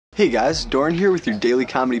Hey guys, Doran here with your daily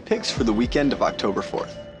comedy picks for the weekend of October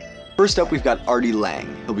 4th. First up, we've got Artie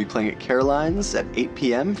Lang. He'll be playing at Caroline's at 8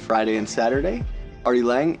 p.m. Friday and Saturday. Artie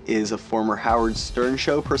Lang is a former Howard Stern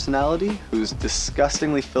Show personality whose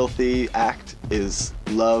disgustingly filthy act is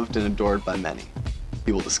loved and adored by many.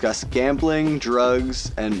 He will discuss gambling,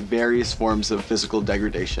 drugs, and various forms of physical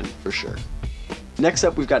degradation for sure. Next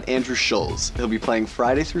up, we've got Andrew Schulz. He'll be playing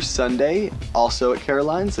Friday through Sunday, also at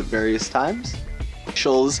Caroline's at various times.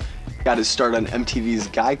 Schulz got his start on MTV's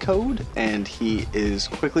Guy Code, and he is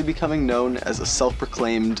quickly becoming known as a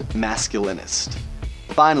self-proclaimed masculinist.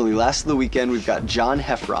 Finally, last of the weekend, we've got John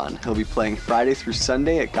Heffron. He'll be playing Friday through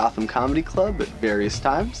Sunday at Gotham Comedy Club at various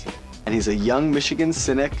times, and he's a young Michigan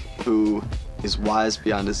cynic who is wise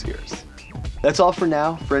beyond his years. That's all for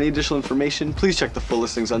now. For any additional information, please check the full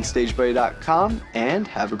listings on StageBuddy.com, and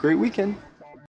have a great weekend.